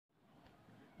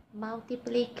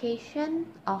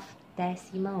Multiplication of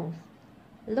decimals.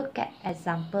 Look at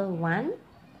example 1.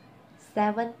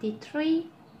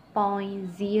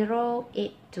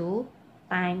 73.082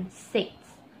 times 6.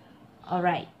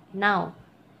 Alright, now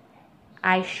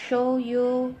I show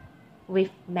you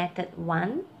with method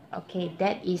 1. Okay,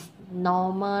 that is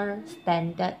normal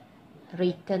standard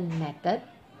written method.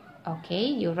 Okay,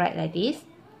 you write like this.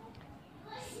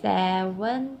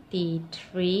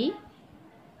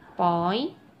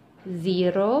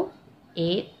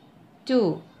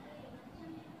 73.082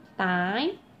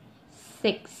 times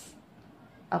 6.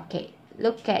 Okay,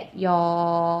 look at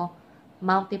your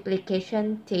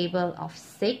multiplication table of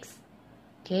 6.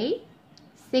 Okay,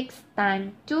 6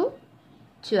 times 2,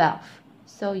 12.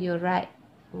 So you write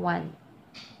 1,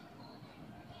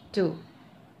 2.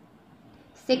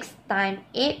 6 times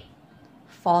 8,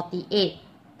 48.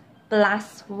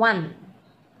 Plus 1,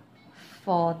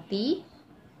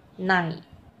 49.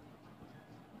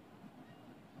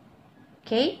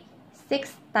 Okay,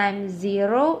 6 times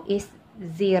 0 is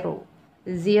 0.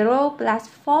 0 plus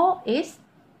 4 is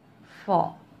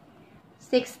 4.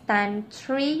 6 times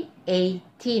 3,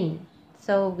 18.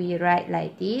 So we write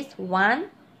like this, 1,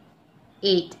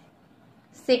 8.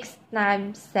 6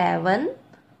 times 7,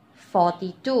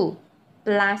 42.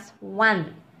 Plus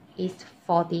 1 is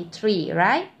 43,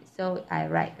 right? So I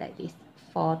write like this,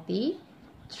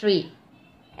 43.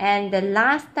 And the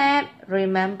last step,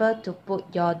 remember to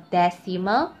put your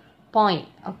decimal point.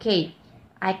 Okay,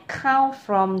 I count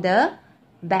from the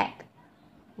back.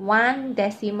 1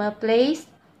 decimal place,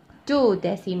 2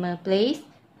 decimal place,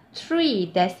 3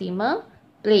 decimal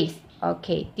place.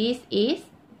 Okay, this is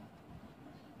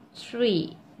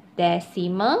 3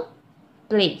 decimal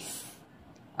place.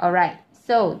 Alright,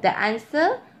 so the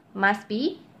answer must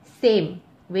be same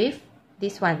with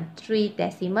this one, 3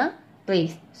 decimal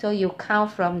place. So you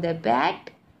count from the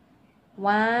back.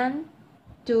 1,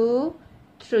 2,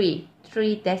 3.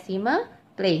 3 decimal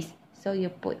place. So you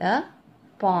put a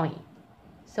point.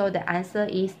 So the answer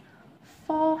is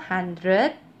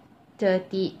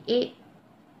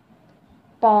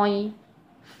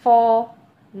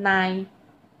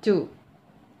 438.492.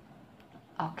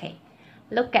 Okay,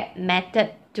 look at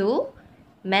method 2.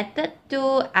 Method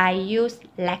 2, I use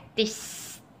like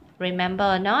this.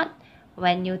 Remember or not?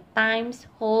 When you times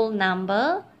whole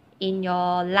number in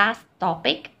your last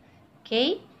topic,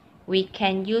 okay, we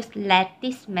can use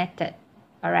lattice method.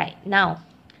 Alright, now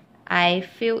I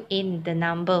fill in the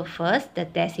number first, the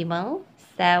decimal,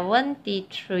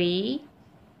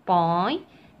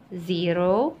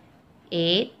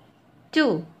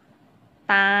 73.082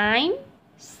 times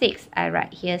 6. I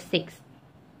write here 6.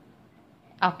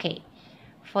 Okay,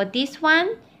 for this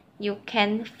one, you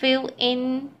can fill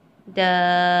in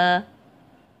the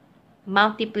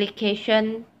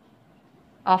multiplication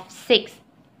of 6.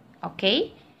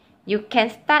 Okay, you can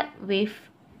start with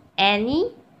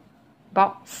any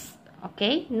box.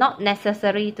 Okay, not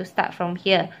necessary to start from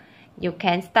here. You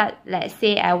can start, let's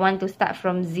say I want to start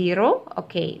from 0.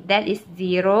 Okay, that is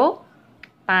 0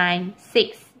 times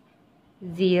 6.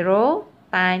 0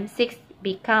 times 6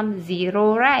 becomes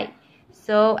 0, right?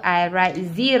 So I write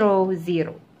 0,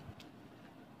 0.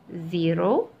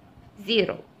 0,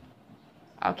 0.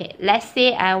 Okay, let's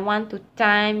say I want to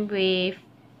time with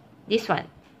this one.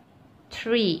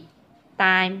 3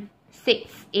 times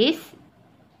 6 is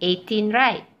 18,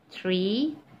 right?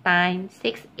 3 times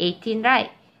 6, 18,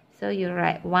 right? So you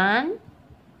write 1,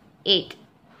 8.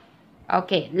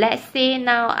 Okay, let's say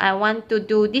now I want to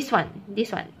do this one.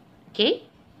 Okay,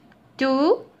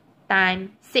 2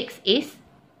 times 6 is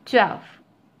 12.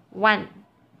 1,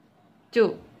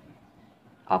 2.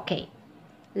 Okay,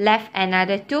 left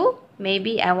another 2.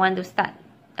 Maybe I want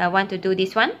to do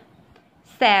this one.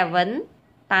 7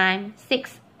 times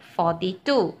 6,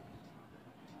 42.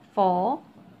 4,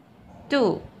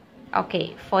 2.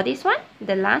 Okay, for this one,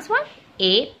 the last one,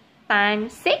 8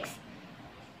 times 6,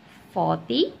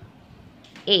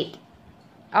 48.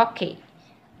 Okay,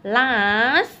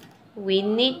 last, we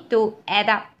need to add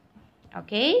up.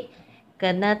 Okay,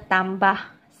 kena tambah.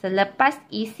 Selepas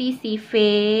isi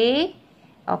sifir,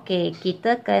 okay,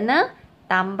 kita kena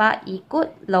tambah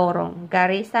ikut lorong.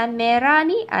 Garisan merah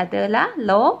ni adalah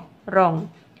lorong.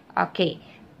 Okay,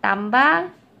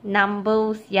 tambah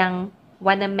numbers yang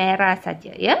warna merah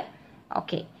saja, ya.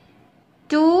 Okay,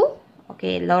 2.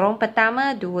 Okay, lorong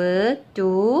pertama 2,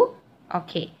 2.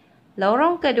 Okay,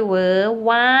 lorong kedua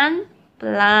 1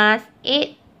 plus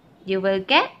 8, you will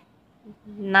get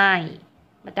 9.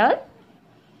 Betul?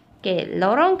 Okay,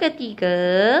 lorong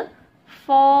ketiga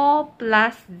 4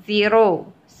 plus 0.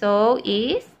 So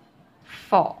is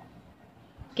 4.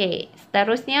 Okay,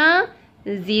 seterusnya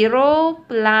 0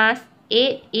 plus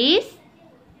 8 is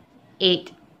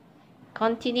 8.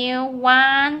 Continue.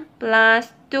 1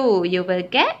 plus 2, you will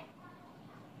get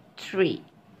 3.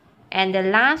 And the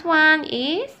last one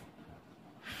is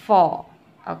 4.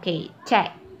 Okay,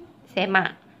 check.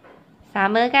 Semak.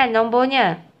 Sama kan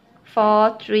nombornya?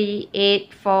 4, 3,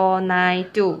 8, 4,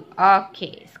 9, 2.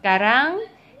 Okay, sekarang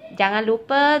jangan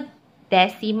lupa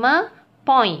decimal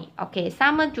point. Okay,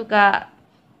 sama juga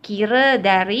kira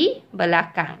dari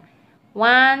belakang.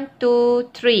 1, 2,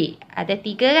 3. Ada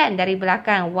 3 kan dari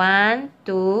belakang. 1,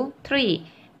 2, 3.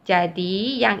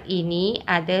 Jadi yang ini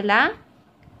adalah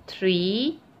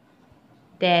 3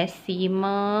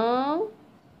 decimal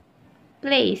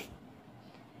place.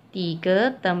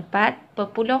 3 tempat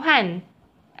perpuluhan.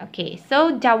 Okay,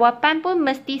 so jawapan pun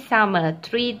mesti sama.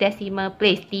 3 decimal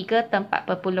place. 3 tempat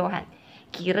perpuluhan.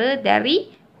 Kira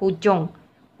dari hujung.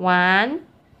 1,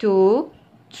 2,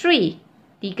 3.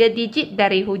 3 digit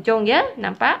dari hujung ya.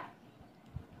 Nampak?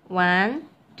 1,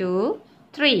 2,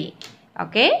 3.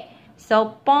 Okay.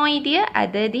 So, point dia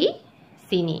ada di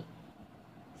sini.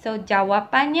 So,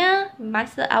 jawapannya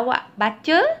masa awak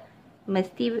baca,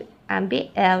 mesti ambil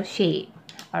L shape.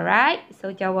 Alright.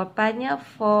 So, jawapannya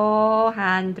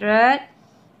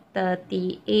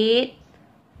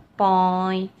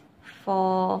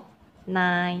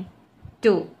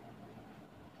 438.492.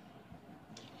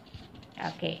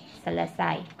 Okay,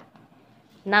 selesai.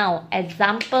 Now,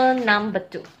 example number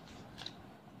 2.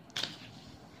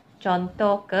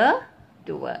 Contoh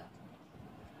kedua.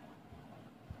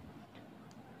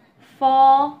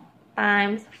 4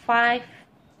 times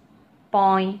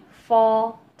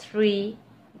 5.43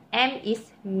 M is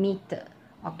meter.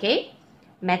 Okay.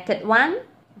 Method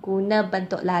 1, guna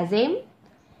bentuk lazim.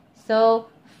 So,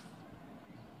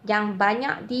 yang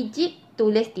banyak digit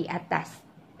tulis di atas.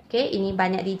 Okay, ini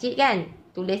banyak digit kan?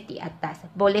 Tulis di atas.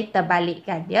 Boleh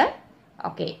terbalikkan ya.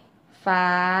 Okay.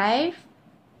 5.43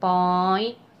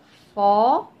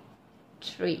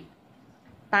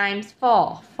 times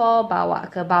 4. 4 bawa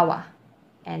ke bawah.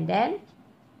 And then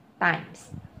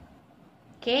times.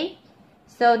 Okay.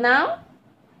 So now,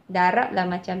 darablah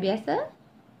macam biasa.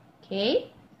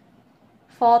 Okay.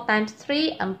 4 times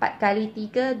 3, 4 kali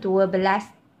 3, 12.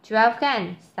 12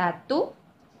 kan? 1,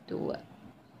 2.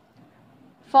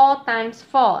 4 times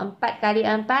 4, 4 kali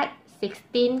 4,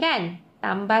 16 kan?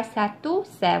 Tambah 1,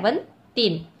 17.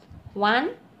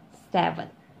 1, 7.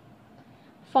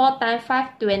 4 times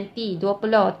 5, 20.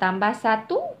 20. Tambah 1,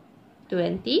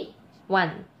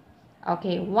 21.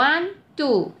 Okay, 1,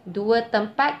 2. 2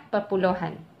 tempat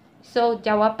perpuluhan. So,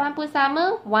 jawapan pun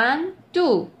sama. 1,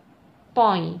 2.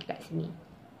 Point kat sini.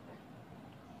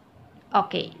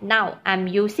 Okay, now I'm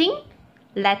using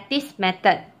lattice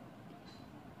method.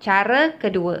 Cara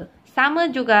kedua. Sama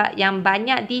juga yang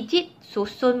banyak digit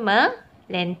susun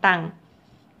melentang.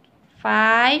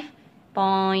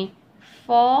 5.43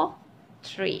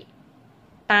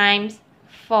 times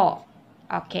 4.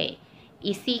 Okay.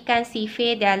 Isikan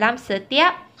sifir dalam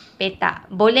setiap petak.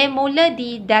 Boleh mula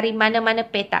dari mana-mana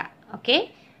petak. Okay.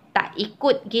 Tak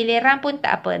ikut giliran pun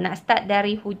tak apa. Nak start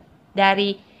dari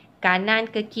kanan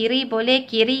ke kiri boleh.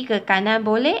 Kiri ke kanan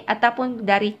boleh. Ataupun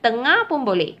dari tengah pun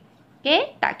boleh.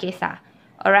 Okay. Tak kisah.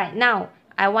 Alright. Now,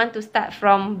 I want to start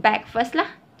from back first lah.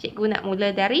 Cikgu nak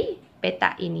mula dari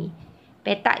petak ini.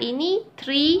 Petak ini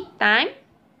 3 times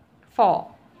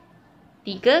 4.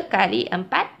 3 kali 4.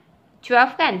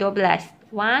 12 kan? 12.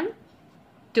 1,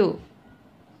 2.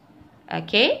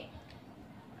 Okay.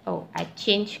 Oh, I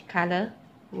change color.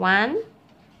 1,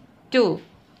 2.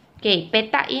 Okay,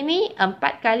 petak ini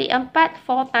 4 kali 4.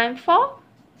 4 times 4.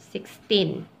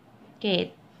 16.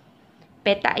 Okay.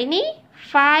 Petak ini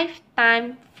 5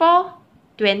 times 4.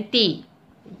 20.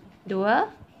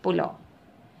 20.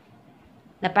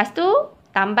 Lepas tu,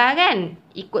 tambah kan?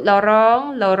 Ikut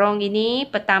lorong. Lorong ini,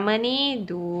 pertama ni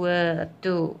 2.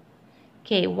 Tu.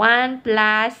 Okay, 1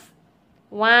 plus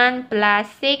 6,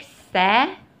 7.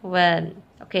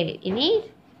 Okay, ini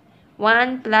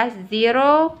 1 plus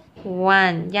 0,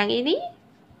 1. Yang ini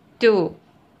 2.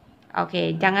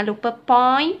 Okay, jangan lupa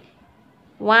point.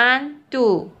 1,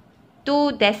 2.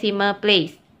 2 decimal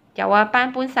place. Jawapan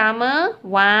pun sama.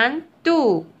 1,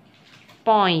 2.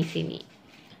 Point sini.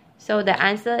 So, the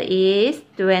answer is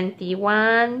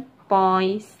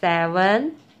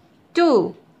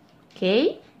 21.72.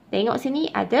 Okay. Tengok sini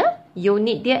ada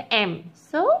unit dia M.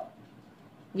 So,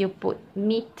 you put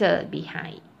meter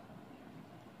behind.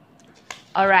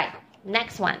 Alright.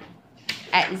 Next one.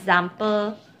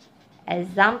 Example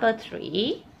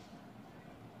 3.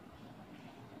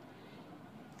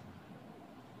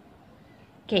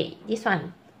 Okay, this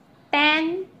one.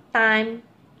 10 times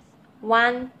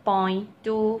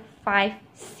 1.25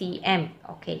 cm.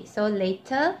 Okay, so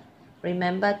later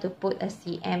remember to put a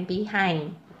cm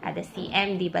behind. Ada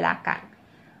cm di belakang.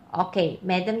 Okay,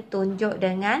 madam tunjuk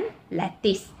dengan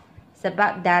lattice.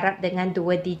 Sebab darab dengan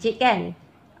 2 digit kan?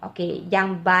 Okay,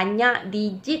 yang banyak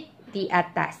digit di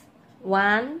atas.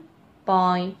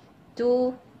 1.25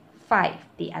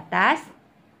 di atas.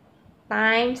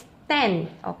 Times 10.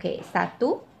 Okay, 1,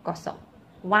 0.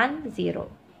 1, 0.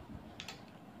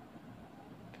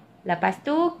 Lepas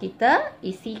tu, kita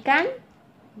isikan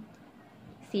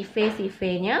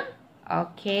sifir-sifirnya.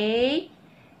 Okay.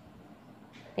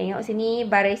 Tengok sini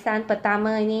barisan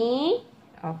pertama ni.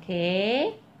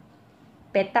 Okay.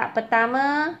 Petak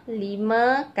pertama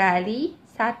 5 kali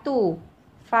 1.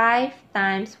 5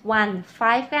 times 1.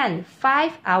 5 kan?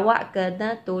 5 awak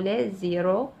kena tulis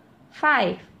 0,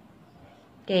 5.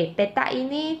 Okay. Petak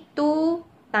ini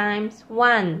 2 times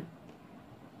 1.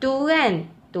 2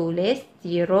 kan? Tulis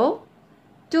 0,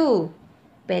 2.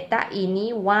 Petak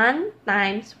ini 1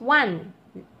 times 1.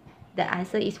 The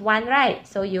answer is 1, right?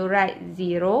 So you write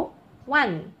 0,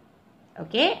 1.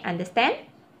 Okay, understand?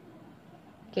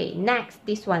 Okay, next,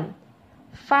 this one.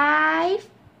 5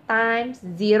 times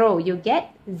 0. You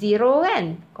get 0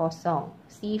 kan? Kosong.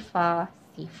 Sifar,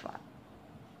 sifar.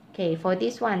 Okay, for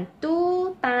this one.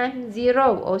 2 times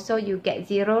 0. Also you get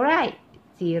 0, right?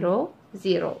 0,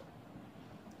 0.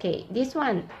 Okay, this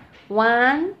one.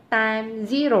 1 times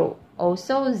 0.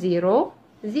 Also 0,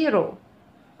 0.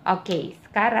 Okay,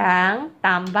 sekarang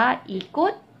tambah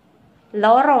ikut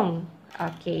lorong.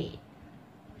 Okay.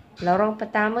 Lorong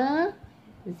pertama,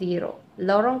 0.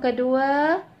 Lorong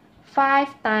kedua,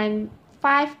 5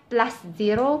 plus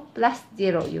 0 plus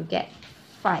 0. You get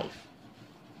 5.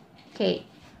 Okay.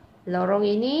 Lorong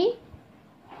ini,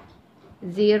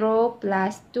 0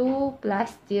 plus 2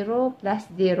 plus 0 plus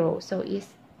 0. So, is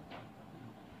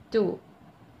 2.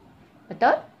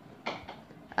 Betul?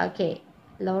 Okay.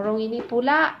 Lorong ini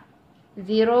pula,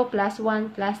 0 plus 1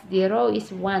 plus 0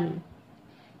 is 1.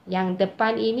 Yang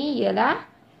depan ini ialah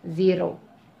 0.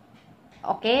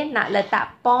 Okay, nak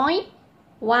letak point,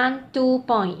 1, 2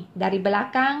 point. Dari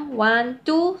belakang, 1,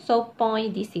 2, so point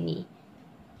di sini.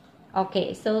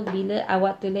 Okay, so bila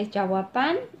awak tulis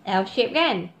jawapan, L shape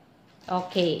kan?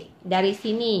 Okay, dari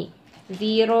sini,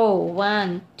 0,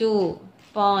 1, 2,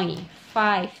 point,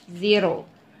 5, 0.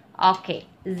 Okay,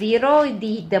 0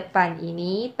 di depan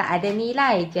ini tak ada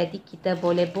nilai. Jadi, kita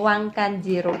boleh buangkan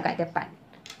 0 kat depan.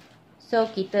 So,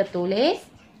 kita tulis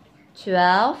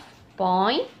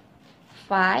 12.50.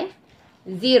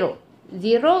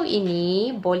 0 ini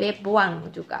boleh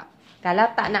buang juga. Kalau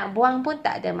tak nak buang pun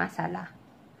tak ada masalah.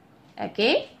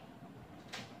 Okay.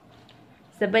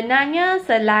 Sebenarnya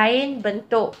selain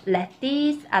bentuk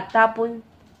lattice ataupun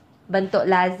bentuk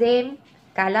lazim,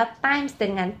 kalau times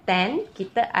dengan 10,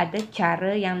 kita ada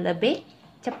cara yang lebih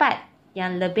cepat,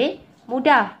 yang lebih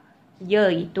mudah.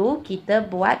 Iaitu kita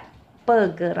buat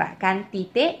pergerakan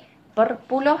titik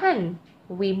perpuluhan.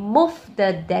 We move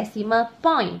the decimal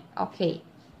point. Okay.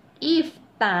 If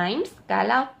times,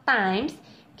 kalau times,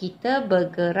 kita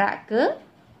bergerak ke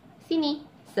sini.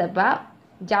 Sebab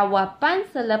jawapan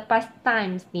selepas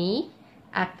times ni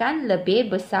akan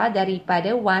lebih besar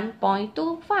daripada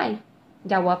 1.25.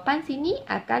 Jawapan sini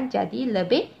akan jadi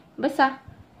lebih besar.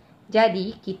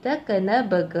 Jadi, kita kena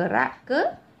bergerak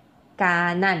ke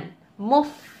kanan. Move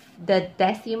the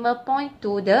decimal point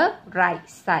to the right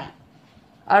side.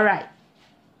 Alright.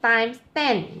 Times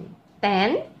 10.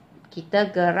 10, kita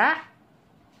gerak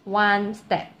 1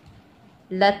 step.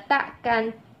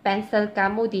 Letakkan pensel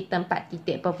kamu di tempat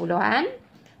titik perpuluhan.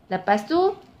 Lepas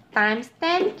tu, times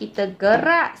 10, kita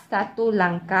gerak 1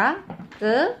 langkah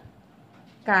ke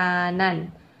kanan.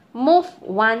 Move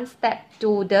 1 step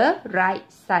to the right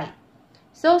side.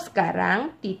 So,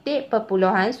 sekarang titik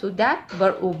perpuluhan sudah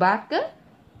berubah ke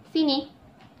sini.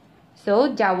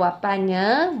 So,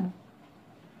 jawapannya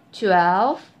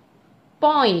 12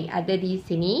 point ada di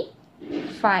sini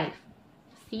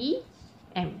 5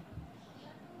 cm.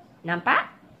 Nampak?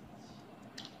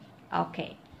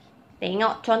 Okey.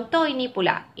 Tengok contoh ini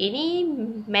pula. Ini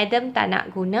madam tak nak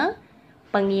guna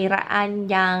pengiraan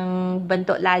yang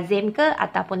bentuk lazim ke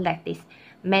ataupun lattice.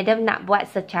 Madam nak buat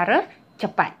secara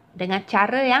cepat. Dengan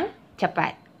cara yang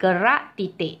cepat. Gerak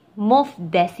titik. Move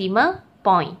decimal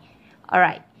point.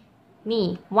 Alright.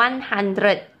 Ni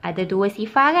 100. Ada 2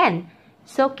 sifar kan?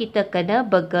 So, kita kena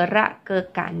bergerak ke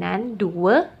kanan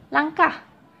 2 langkah.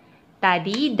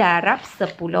 Tadi darab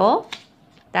 10.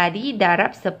 Tadi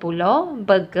darab 10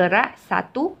 bergerak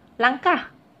 1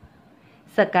 langkah.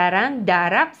 Sekarang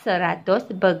darab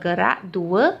 100 bergerak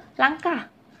 2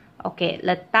 langkah. Okey,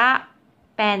 letak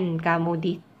pen kamu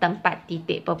di tempat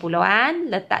titik perpuluhan,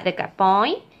 letak dekat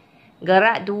point.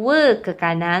 Gerak 2 ke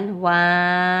kanan.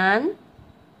 1,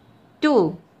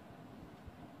 2.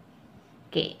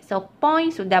 Okay, so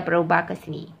point sudah berubah ke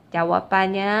sini.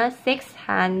 Jawapannya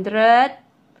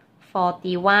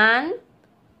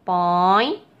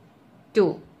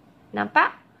 641.2.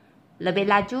 Nampak? Lebih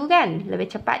laju kan?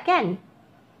 Lebih cepat kan?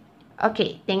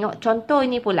 Okay, tengok contoh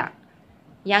ini pula.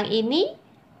 Yang ini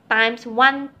times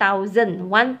 1000.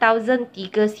 1000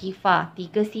 3 sifar.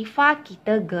 3 sifar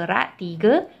kita gerak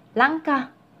 3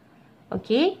 langkah.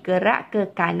 Okay, gerak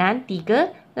ke kanan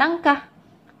 3 langkah.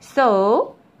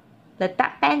 So,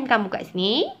 letak pen kamu kat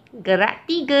sini. Gerak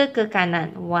 3 ke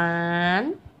kanan.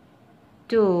 1,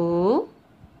 2,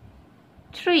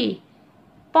 3.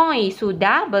 Point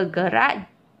sudah bergerak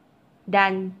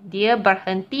dan dia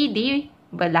berhenti di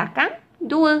belakang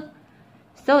 2.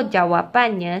 So,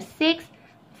 jawapannya 6,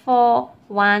 4,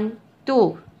 1,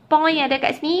 2. Point ada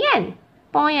kat sini kan?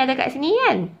 Point ada kat sini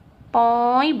kan?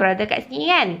 Point berada kat sini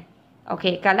kan?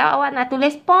 Okey, kalau awak nak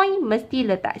tulis point, mesti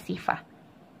letak sifar.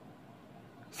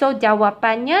 So,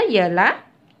 jawapannya ialah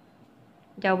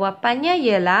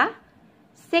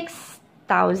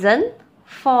 6,412.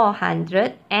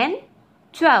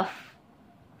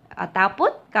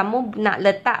 Ataupun kamu nak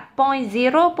letak point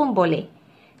 0 pun boleh.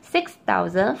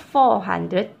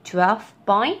 6,412.0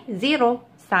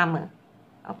 sama.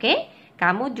 Okey?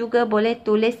 Kamu juga boleh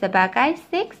tulis sebagai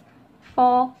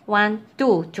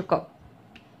 6,412 cukup.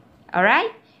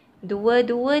 Alright?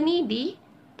 Dua-dua ni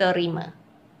diterima.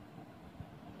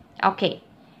 Okey.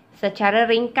 Secara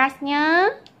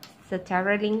ringkasnya,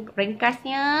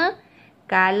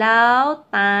 kalau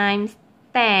times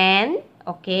 10,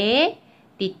 okey,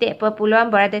 titik perpuluhan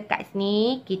berada kat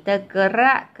sini, kita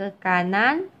gerak ke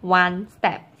kanan 1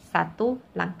 step, 1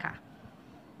 langkah.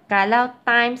 Kalau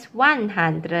times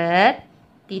 100,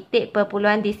 titik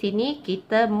perpuluhan di sini,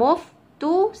 kita move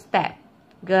 2 step,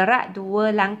 gerak 2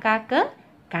 langkah ke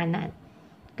kanan.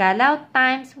 Kalau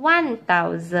times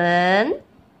 1000,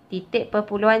 titik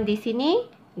perpuluhan di sini,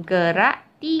 gerak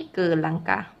 3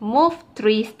 langkah, move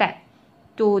 3 step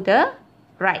to the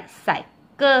right side,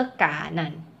 ke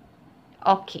kanan.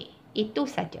 Okey, itu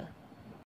saja.